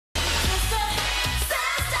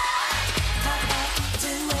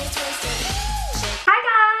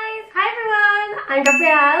I'm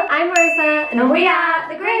Gabrielle. I'm Marissa. And we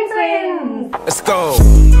are the Green Twins. Let's go.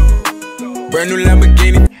 Brand new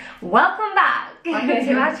Lamborghini. Welcome back. Welcome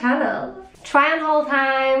to our channel. Try on haul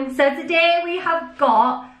time. So today we have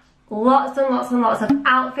got lots and lots and lots of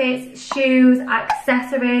outfits, shoes,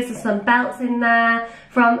 accessories, and some belts in there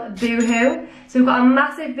from BOOHOO. So we've got a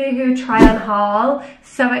massive BOOHOO try on haul.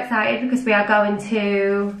 So excited because we are going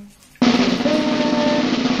to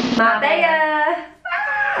Marbella.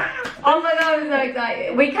 Oh my god, I'm so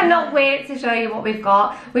excited. We cannot wait to show you what we've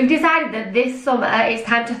got. We've decided that this summer it's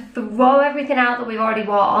time to throw everything out that we've already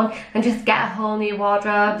worn and just get a whole new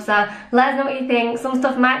wardrobe. So let us know what you think. Some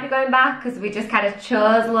stuff might be going back because we just kind of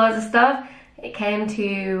chose loads of stuff. It came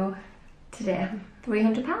to today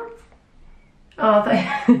 £300. Oh,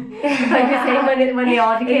 like you're saying when the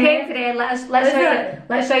order came. It came today.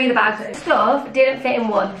 Let's show you the bag. Stuff didn't fit in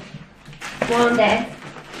one day.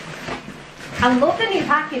 I love the new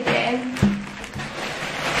packaging.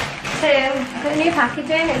 The new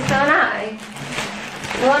packaging, it's so nice.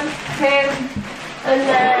 1, 2, and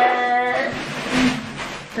then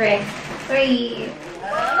 3.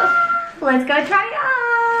 Let's go try it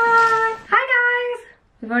on. Hi guys.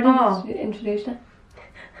 We've already introduced her.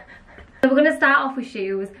 So we're going to start off with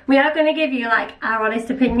shoes. We are going to give you like our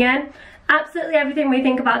honest opinion. Absolutely everything we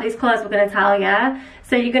think about these clothes we're going to tell you.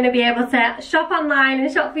 So you're going to be able to shop online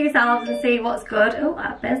and shop for yourselves and see what's good. Oh,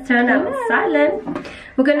 that best turn out silent.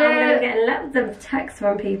 We're going to get lots of texts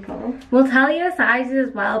from people. We'll tell you sizes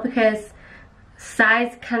as well because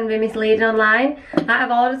size can be misleading online.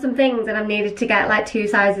 I've ordered some things and I've needed to get like 2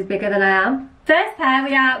 sizes bigger than I am. First pair,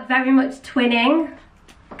 we are very much twinning.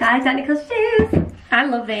 Guys, technical shoes. I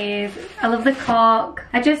love these. I love the cork.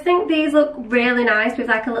 I just think these look really nice with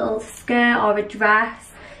like a little skirt or a dress.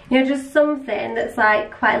 You know, just something that's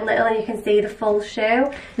like quite little and you can see the full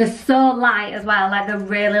shoe. They're so light as well, like they're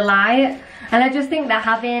really light. And I just think that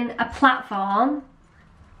having a platform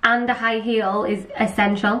and a high heel is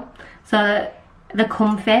essential. So they're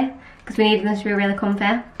comfy, because we need them to be really comfy.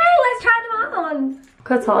 Hey, let's try them on. Look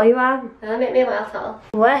how tall you are. That make me a little tall.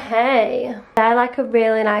 Well, hey. They're like a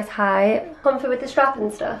really nice height. Comfy with the strap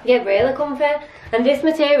and stuff. Yeah, really comfy. And this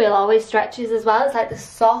material always stretches as well. It's like the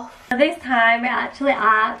soft. So this time we actually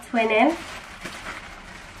are twinning.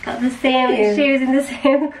 Got the same shoes in the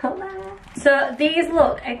same colour. So these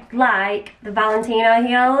look like the Valentino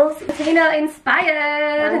heels. Valentino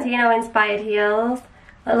inspired heels.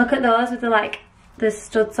 But look at those with the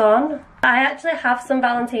studs on. I actually have some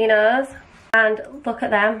Valentinos. And look at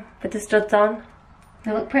them with the studs on.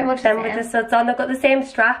 They look pretty much the same. With the studs on. They've got the same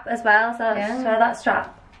strap as well, so yeah. Show that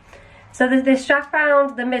strap. So there's this strap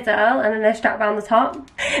around the middle and then there's strap around the top.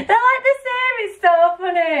 They're like the same, it's so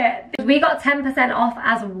funny. We got 10% off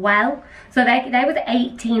as well. So they was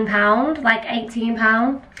 £18, like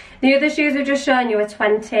 £18. The other shoes we've just shown you were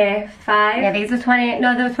 25. Yeah, these were 20,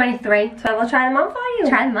 no, they were 23. So we'll try them on for you.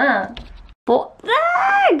 Try them on. What the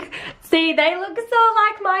heck? See, they look so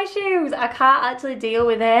like my shoes. I can't actually deal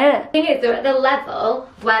with it. The thing is, they're at the level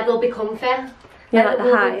where they'll be comfy. Yeah, like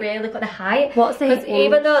the height. Really got the height. What's the Because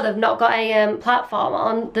even though they've not got a platform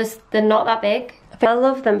on, they're not that big. I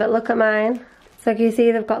love them, but look at mine. So can you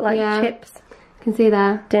see they've got like chips? You can see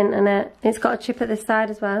there. Dint in it. It's got a chip at this side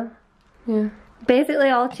as well. Yeah. Basically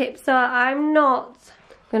all chips, so I'm not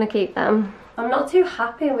gonna keep them. I'm not too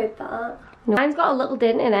happy with that. No. Mine's got a little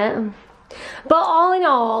dint in it. But all in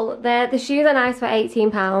all, the shoes are nice for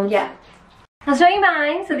 £18. Yeah. I'll show you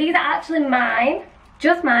mine. So these are actually mine.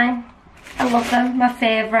 Just mine. I love them. My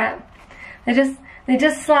favourite. They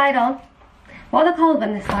just slide on. What are they called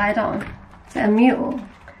when they slide on? Is it a mule?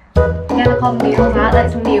 Yeah, they're called mules, right?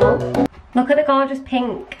 That's a mule. Look at the gorgeous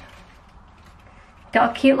pink.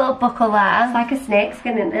 Got a cute little buckle there. It's like a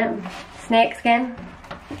snakeskin, isn't it? Snakeskin.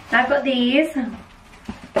 I've got these.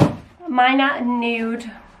 Mine are nude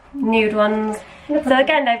ones. So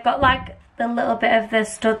again, they've got like the little bit of the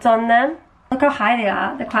studs on them. Look how high they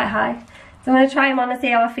are. They're quite high. So I'm going to try them on and see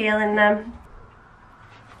how I feel in them.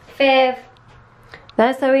 Fave.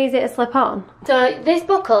 They're so easy to slip on. So this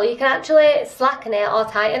buckle, you can actually slacken it or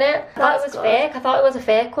tighten it. I thought it was fake. I thought it was a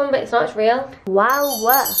fake one, but it's not, it's real. Wow.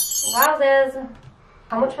 Wowzers.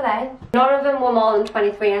 How much were they? None of them were more than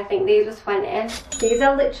 23. I think these were 20. These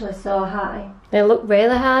are literally so high. They look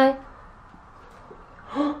really high.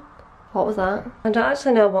 What was that? I don't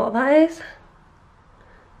actually know what that is.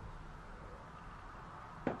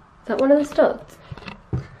 Is that one of the studs?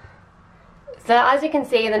 So as you can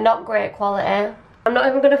see, they're not great quality. I'm not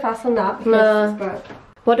even going to fuss on that because it's broke.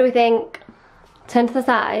 What do we think? Turn to the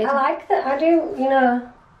side. I like that. I do, you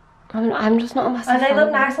know. I'm just not a massive fan. And they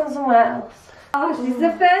look nice on somewhere else. Oh, this is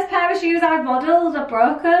the first pair of shoes I've modelled. Are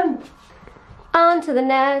broken. On to the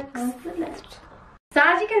next. So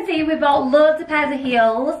as you can see, we bought loads of pairs of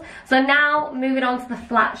heels. So now moving on to the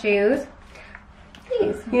flat shoes.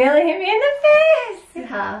 Please. You nearly hit me in the face.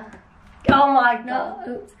 Yeah. Oh my god.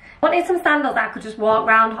 Oops. Wanted some sandals that I could just walk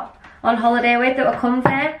around on holiday with that were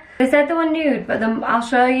comfy. They said they were nude, but I'll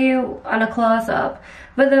show you on a close-up.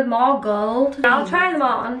 But they're more gold. I'll try them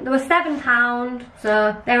on. They were £7,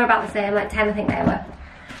 so they were about the same, like 10 I think they were.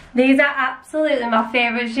 These are absolutely my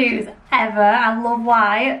favourite shoes ever. I love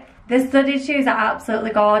white. The studded shoes are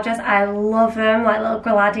absolutely gorgeous. I love them, like little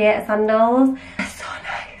gladiator sandals. They're so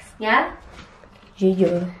nice. Yeah?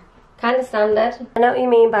 Yeah. Kind of standard. I know what you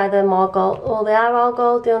mean by the more gold. Oh, they are all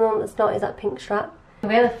gold. The only one that's not is that pink strap.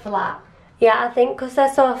 Really flat. Yeah, I think because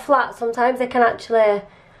they're so flat, sometimes they can actually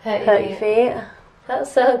hurt your feet.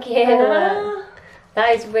 That's so cute.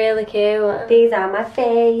 That is really cute. These are my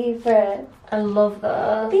favourite. I love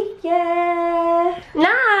those. Yeah.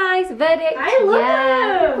 Nice. Verdict. I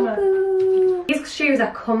love them. These shoes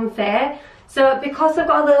are comfy. So because they've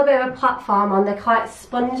got a little bit of a platform on, they're quite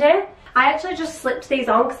spongy. I actually just slipped these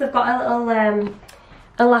on because they've got a little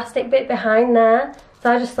elastic bit behind there.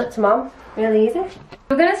 So I just slipped them on. Really easy.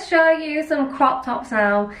 We're going to show you some crop tops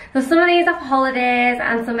now. So some of these are for holidays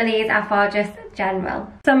and some of these are for just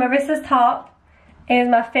general. So Marissa's top is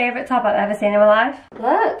my favourite top I've ever seen in my life.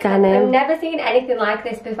 Look, I've never seen anything like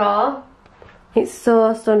this before. It's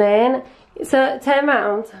so stunning. So turn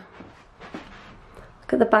around.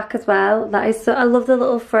 Look at the back as well. That is so, I love the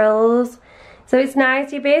little frills. So it's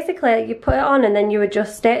nice, you basically, you put it on and then you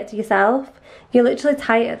adjust it to yourself. You literally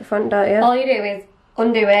tie it at the front, don't you? All you do is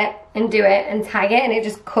undo it and do it and tie it and it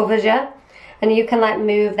just covers you. And you can like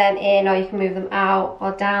move them in or you can move them out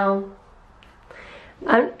or down.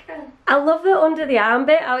 And I love the under the arm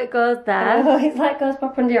bit, how it goes there. Oh, it's like goes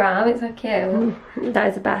proper under your arm, it's so cute. That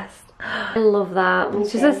is the best. I love that.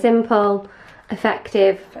 It's just a simple,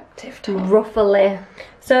 effective top. Ruffly.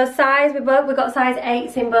 So size, we got size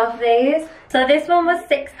 8s in both of these. So this one was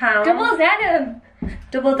 £6. Double denim!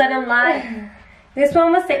 Double denim light. This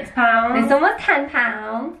one was £6. This one was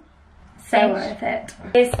 £10. So worth it.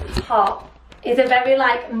 This top is a very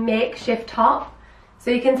like makeshift top.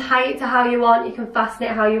 So you can tie it to how you want, you can fasten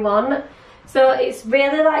it how you want. So it's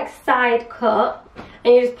really like side cut.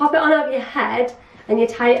 And you just pop it on over your head and you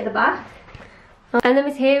tie it at the back. And the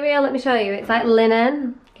material, let me show you, it's like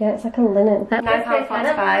linen. Yeah, it's like a linen.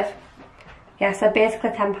 £9.45. Yeah, so basically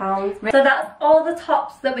 £10. So that's all the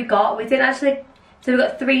tops that we got. We didn't actually, so we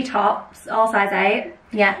got 3 tops, all size 8.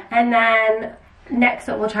 Yeah. And then next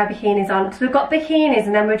up we'll try bikinis on. Because we've got bikinis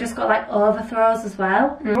and then we've just got like overthrows as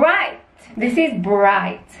well. Right, this is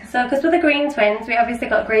bright. So because we're the green twins, we obviously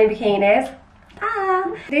got green bikinis.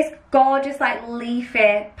 This gorgeous like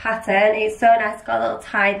leafy pattern, it's so nice, it's got a little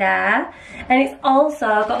tie there. And it's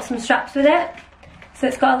also got some straps with it. So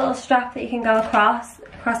it's got a little strap that you can go across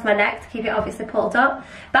my neck to keep it obviously pulled up.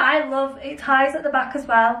 But I love, it ties at the back as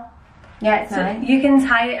well. Yeah, it's nice. You can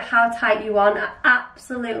tie it how tight you want. I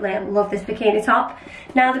absolutely love this bikini top.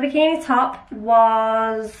 Now the bikini top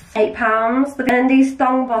was £8 and then these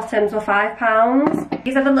thong bottoms were £5.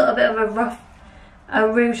 These have a little bit of a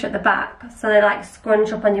ruche at the back, so they like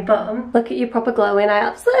scrunch up on your bum. Look at you proper glowing. I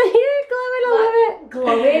absolutely glowing, I love it.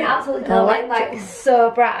 Glowing, absolutely glowing, like so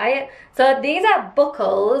bright. So these are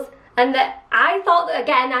buckles, and I thought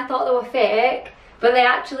they were fake, but they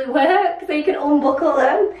actually work. So you can unbuckle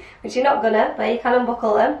them, which you're not gonna, but you can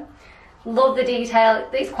unbuckle them. Love the detail.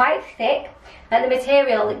 It's quite thick, and the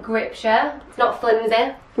material, it grips you. It's not flimsy.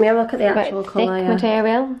 Let me have a look at the actual colour. Thick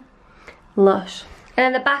material. Lush. And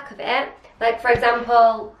then the back of it, like for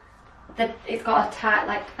example, it's got a tight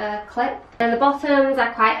like a clip. And the bottoms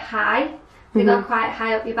are quite high. They go quite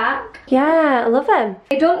high up your back. Yeah, I love them.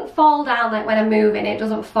 It don't fall down like when I'm moving, it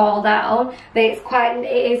doesn't fall down. But it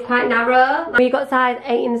is quite narrow. We got size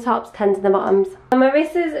 8 in the tops, 10s in the bottoms. And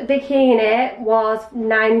Marissa's bikini was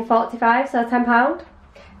 £9.45, so £10.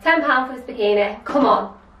 £10 for this bikini. Come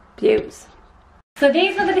on. Beauts. So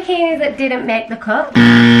these were the bikinis that didn't make the cut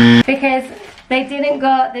because they didn't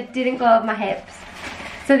go over my hips.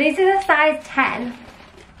 So this is a size 10.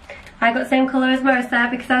 I got the same colour as Marissa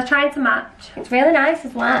because I was trying to match. It's really nice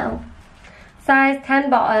as well. Size 10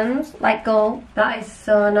 bottoms, like gold. That is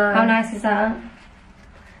so nice. How nice is that?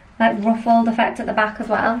 Like ruffled effect at the back as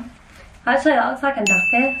well. Actually, that looks like a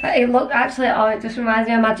nappy. It just reminds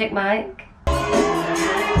me of Magic Mike.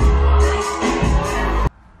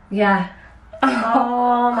 Yeah.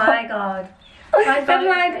 Oh my god.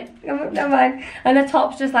 Never mind. And the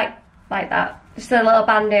top's just like that. Just a little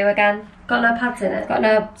bandeau again. Got no pads in it.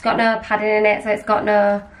 It's got no padding in it, so it's got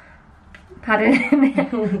no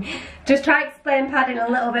padding. Just try to explain padding a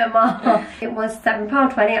little bit more. It was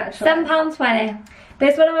 £7.20 actually. £7.20.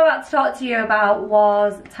 This one I'm about to talk to you about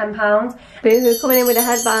was £10. Boohoo coming in with a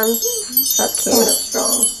headband. That's cute. Coming up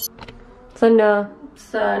strong. So no.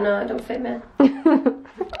 So no, it don't fit me.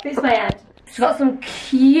 Fits my head. She's got some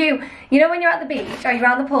cute, you know when you're at the beach or you're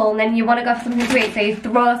around the pool and then you want to go for something to eat, so you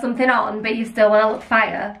throw something on but you still want to look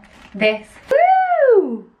fire? This.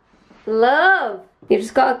 Woo! Love! You've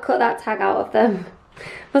just got to cut that tag out of them.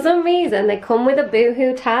 For some reason they come with a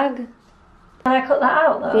Boohoo tag. Can I cut that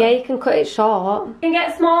out though? Yeah, you can cut it short. You can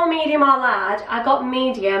get small, medium or large. I got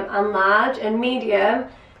medium and large, and medium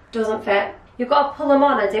doesn't fit. You've got to pull them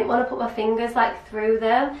on. I didn't want to put my fingers like through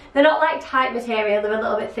them. They're not like tight material, they're a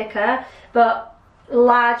little bit thicker, but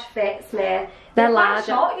large fits me. They're large.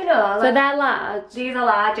 Short, you know. So they're large? These are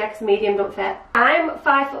large, yeah, 'cause medium don't fit. I'm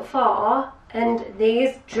 5'4" and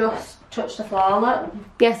these just touch the floor, look.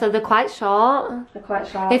 Yeah, so they're quite short. They're quite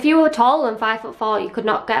short. If you were taller than 5'4", you could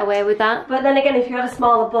not get away with that. But then again, if you had a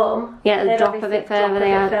smaller bum, yeah, they'd drop a bit further,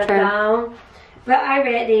 they are true. Down. But I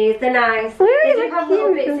rate these, they're nice. Ooh, they do have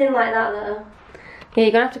little bits in like that though. Yeah,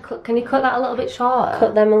 you're gonna have to cut. Can you cut that a little bit shorter?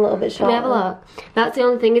 Cut them a little bit shorter. Can you have a look? That's the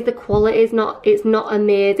only thing, is the quality is not. It's not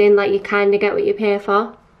amazing. Like, you kind of get what you pay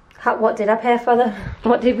for. What did I pay for them?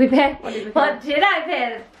 What did we pay? What did we pay? What did I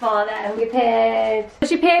pay for them? We paid.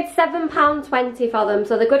 She paid £7.20 for them,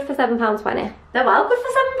 so they're good for £7.20. They're well good for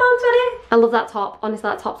 £7.20. I love that top. Honestly,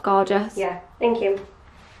 that top's gorgeous. Yeah, thank you.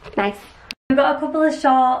 Nice. We've got a couple of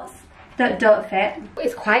shorts that don't fit.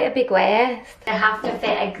 It's quite a big waist. They have to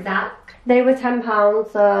fit exact. They were £10,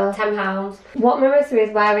 so £10. what Marissa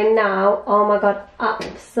is wearing now, oh my god,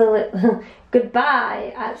 absolutely.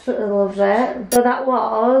 Goodbye, absolutely loves it. So that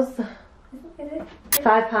was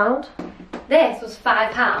 £5. This was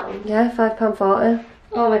 £5. Yeah, £5.40.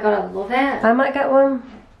 Oh my god, I love it. I might get one.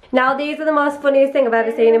 Now these are the most funniest thing I've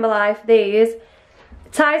ever seen in my life. These,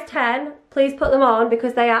 size 10, please put them on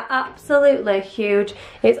because they are absolutely huge.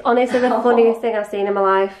 It's honestly the funniest thing I've seen in my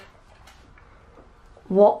life.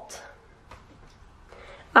 What?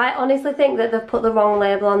 I honestly think that they've put the wrong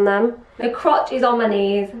label on them. The crotch is on my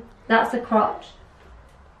knees. That's the crotch.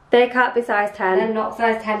 They can't be size 10. They're not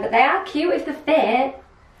size 10, but they are cute if they fit.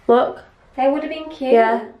 Look. They would have been cute.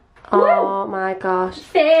 Yeah. Oh Woo. my gosh.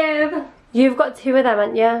 Fib. You've got two of them,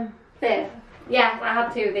 haven't you? Fib. Yeah, I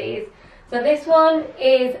have two of these. So this one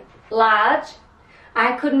is large.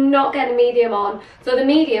 I could not get a medium on. So the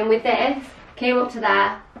medium with this came up to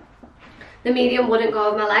there. The medium wouldn't go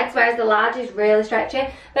over my legs, whereas the large is really stretchy.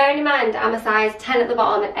 Bearing in mind, I'm a size 10 at the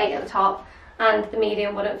bottom and 8 at the top, and the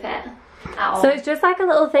medium wouldn't fit at all. So it's just like a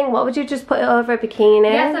little thing. What would you just put it over a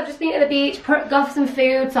bikini? Yes, I've just been to the beach, go for some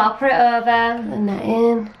food, so I'll put it over. And that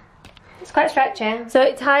in. It's quite stretchy. So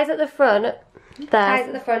it ties at the front. There. Ties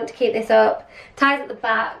at the front to keep this up, ties at the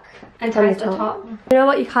back, and ties at the top. You know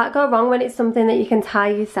what? You can't go wrong when it's something that you can tie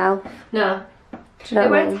yourself. No. Do you know They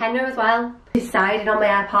what I were mean? a tenner as well. Decided on my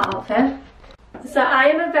airport outfit. So I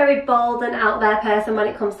am a very bold and out there person when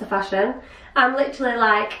it comes to fashion. I'm literally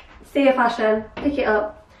like, see a fashion, pick it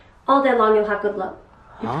up. All day long you'll have good luck.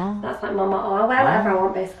 That's like my motto. I wear whatever I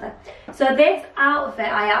want basically. So this outfit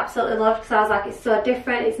I absolutely loved because I was like, it's so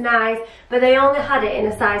different, it's nice. But they only had it in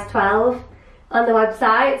a size 12 on the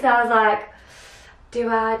website. So I was like, do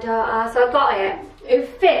I, don't I? So I got it. It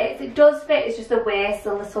fits, it does fit, it's just the waist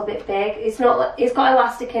a little bit big. It's not, it's got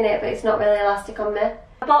elastic in it, but it's not really elastic on me.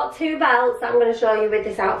 I bought two belts that I'm going to show you with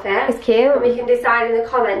this outfit. It's cute. And we can decide in the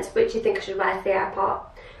comments which you think I should wear to the airport.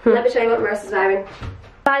 Let me show you what Marissa's wearing.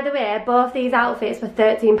 By the way, both these outfits were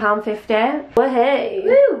 £13.50. Well, hey.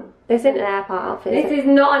 Woo! This isn't an airport outfit. This is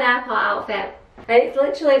not an airport outfit. And it's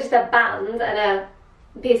literally just a band and a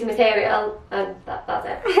piece of material, and that's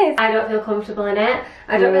it. I don't feel comfortable in it.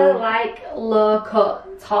 I don't really like low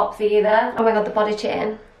cut tops either. Oh my god, the body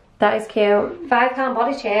chain. That is cute. £5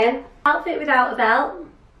 body chain. Outfit without a belt.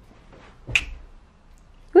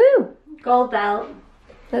 Woo! Gold belt.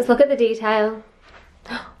 Let's look at the detail.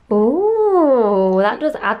 Oh, that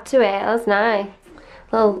does add to it. That's nice.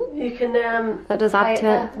 Well, You can that does add to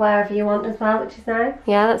it. wherever you want as well, which is nice.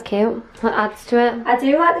 Yeah, that's cute. That adds to it. I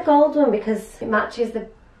do like the gold one because it matches the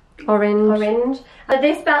Orange. And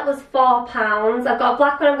this belt was £4. I've got a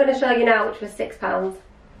black one I'm going to show you now, which was £6.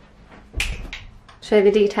 Show you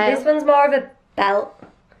the detail. This one's more of a belt.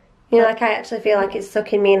 You know, like I actually feel like it's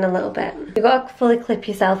sucking me in a little bit. You've got to fully clip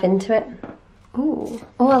yourself into it. Ooh.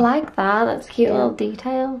 Oh, I like that. That's a cute little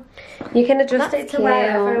detail. You can adjust That's it to cute.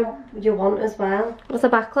 wherever you want as well. What's the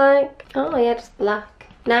back like? Oh yeah, just black.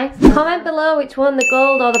 Nice. Comment below which one, the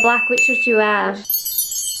gold or the black, which would you wear?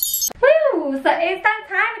 Woo! So it's that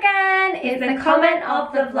time again. It's the comment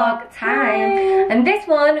of the vlog time. And this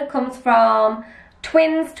one comes from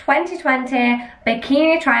Twins 2020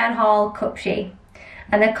 Bikini Try On Haul Cupshe.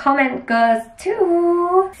 And the comment goes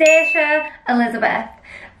to Sasha Elizabeth.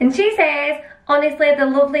 And she says, honestly, the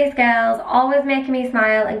loveliest girls, always making me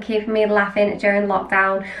smile and keeping me laughing during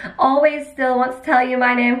lockdown. Always still want to tell you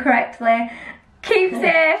my name correctly. Keep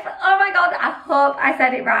safe. Oh my god, I hope I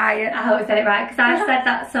said it right. I hope I said it right because I've said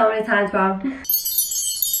that so many times wrong.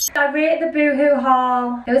 I rated the Boohoo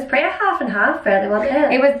haul. It was pretty half and half really, wasn't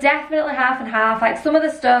it? It was definitely half and half. Like some of the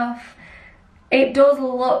stuff, it does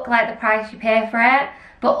look like the price you pay for it.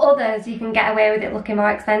 But others, you can get away with it looking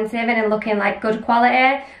more expensive and it looking like good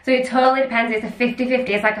quality. So it totally depends. It's a 50-50.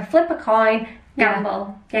 It's like a flip a coin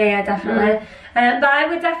gamble. Yeah, definitely. But I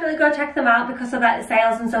would definitely go check them out because of like the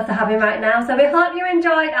sales and stuff they're having right now. So we hope you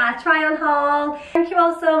enjoyed our try on haul. Thank you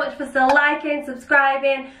all so much for still liking,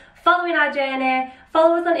 subscribing, following our journey.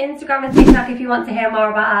 Follow us on Instagram and TikTok if you want to hear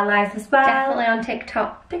more about our lives as well. Definitely on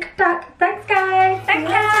TikTok. TikTok. Thanks guys.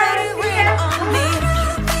 Thanks guys.